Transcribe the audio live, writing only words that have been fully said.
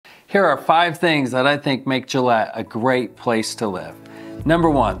Here are 5 things that I think make Gillette a great place to live. Number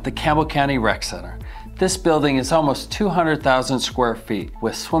 1, the Campbell County Rec Center. This building is almost 200,000 square feet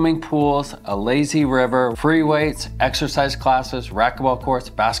with swimming pools, a lazy river, free weights, exercise classes, racquetball courts,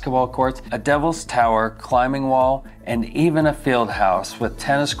 basketball courts, a devil's tower, climbing wall, and even a field house with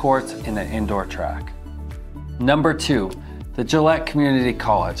tennis courts and an indoor track. Number 2, the Gillette Community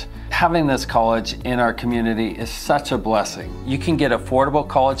College. Having this college in our community is such a blessing. You can get affordable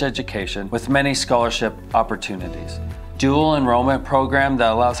college education with many scholarship opportunities. Dual enrollment program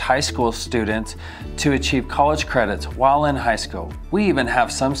that allows high school students to achieve college credits while in high school. We even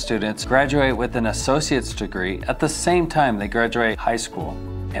have some students graduate with an associate's degree at the same time they graduate high school.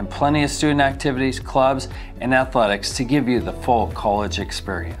 And plenty of student activities, clubs, and athletics to give you the full college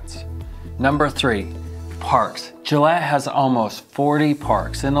experience. Number 3, parks. Gillette has almost 40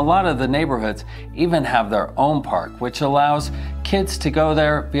 parks, and a lot of the neighborhoods even have their own park, which allows kids to go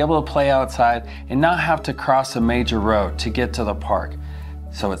there, be able to play outside, and not have to cross a major road to get to the park.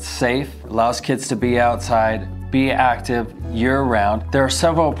 So it's safe, allows kids to be outside, be active year-round. There are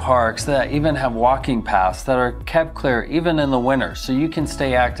several parks that even have walking paths that are kept clear even in the winter, so you can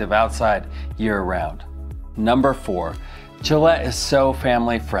stay active outside year-round. Number 4, Gillette is so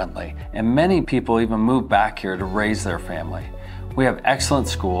family friendly, and many people even move back here to raise their family. We have excellent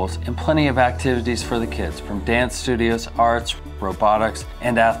schools and plenty of activities for the kids, from dance studios, arts, robotics,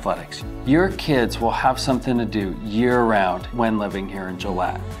 and athletics. Your kids will have something to do year-round when living here in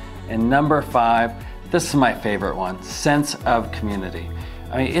Gillette. And number 5, this is my favorite one, sense of community.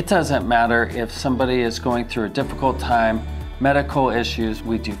 I mean, it doesn't matter if somebody is going through a difficult time, medical issues,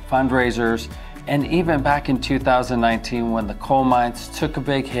 we do fundraisers. And even back in 2019, when the coal mines took a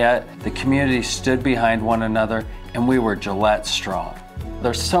big hit, the community stood behind one another, and we were Gillette strong.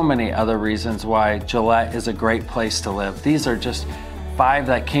 There's so many other reasons why Gillette is a great place to live. These are just 5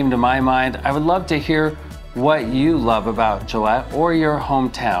 that came to my mind. I would love to hear what you love about Gillette or your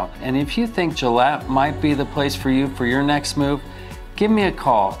hometown. And if you think Gillette might be the place for you for your next move, give me a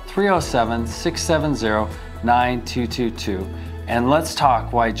call, 307-670-9222. And let's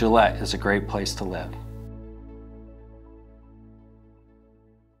talk why Gillette is a great place to live.